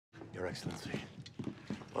Excellency.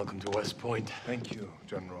 Welcome to West Point. Thank you,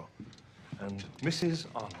 General. And Mrs.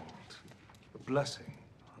 Arnold, a blessing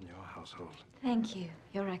on your household. Thank you,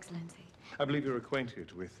 Your Excellency. I believe you're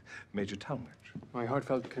acquainted with Major Talmadge. My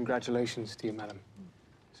heartfelt congratulations to you, madam.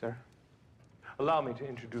 Sir? Allow me to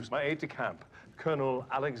introduce my aide-de-camp, Colonel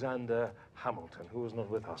Alexander Hamilton, who was not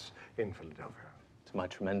with us in Philadelphia. To my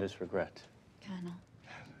tremendous regret. Colonel.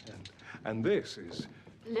 And this is...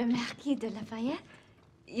 Le Marquis de Lafayette?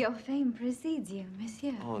 Your fame precedes you,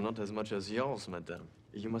 monsieur. Oh, not as much as yours, madame.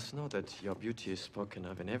 You must know that your beauty is spoken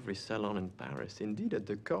of in every salon in Paris, indeed at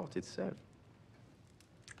the court itself.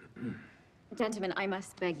 Gentlemen, I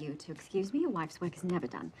must beg you to excuse me. A wife's work is never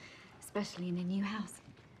done, especially in a new house.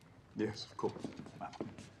 Yes, of course.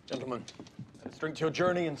 Gentlemen, let's drink to your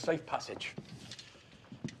journey and safe passage.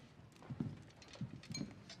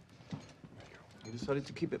 You decided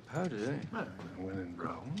to keep it powdered, eh? Well, when in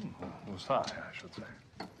Rome, or Versailles, I should say.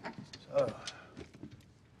 So,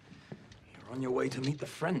 you're on your way to meet the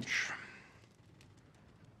French.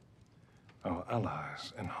 Our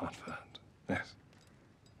allies in Hartford, yes.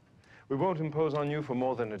 We won't impose on you for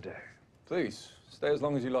more than a day. Please, stay as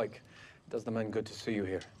long as you like. It does the men good to see you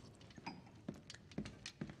here.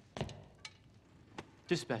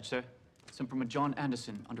 Dispatch, sir. Sent from a John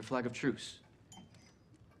Anderson under flag of truce.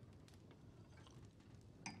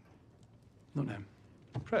 No name.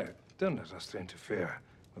 Pray, don't let us interfere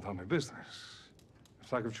with army business. The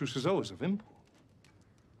flag of truce is always of import.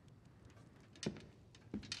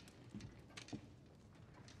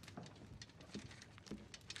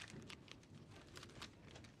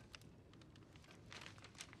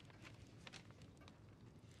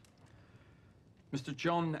 Mr.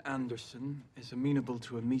 John Anderson is amenable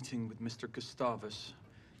to a meeting with Mr. Gustavus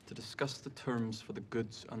to discuss the terms for the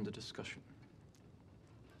goods under discussion.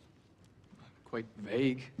 Quite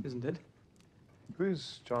vague, isn't it? Who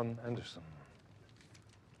is John Anderson?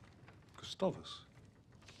 Gustavus?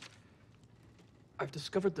 I've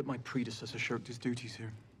discovered that my predecessor shirked his duties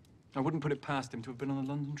here. I wouldn't put it past him to have been on the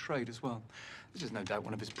London trade as well. This is no doubt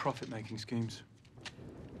one of his profit-making schemes.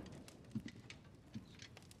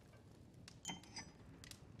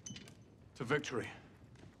 To victory.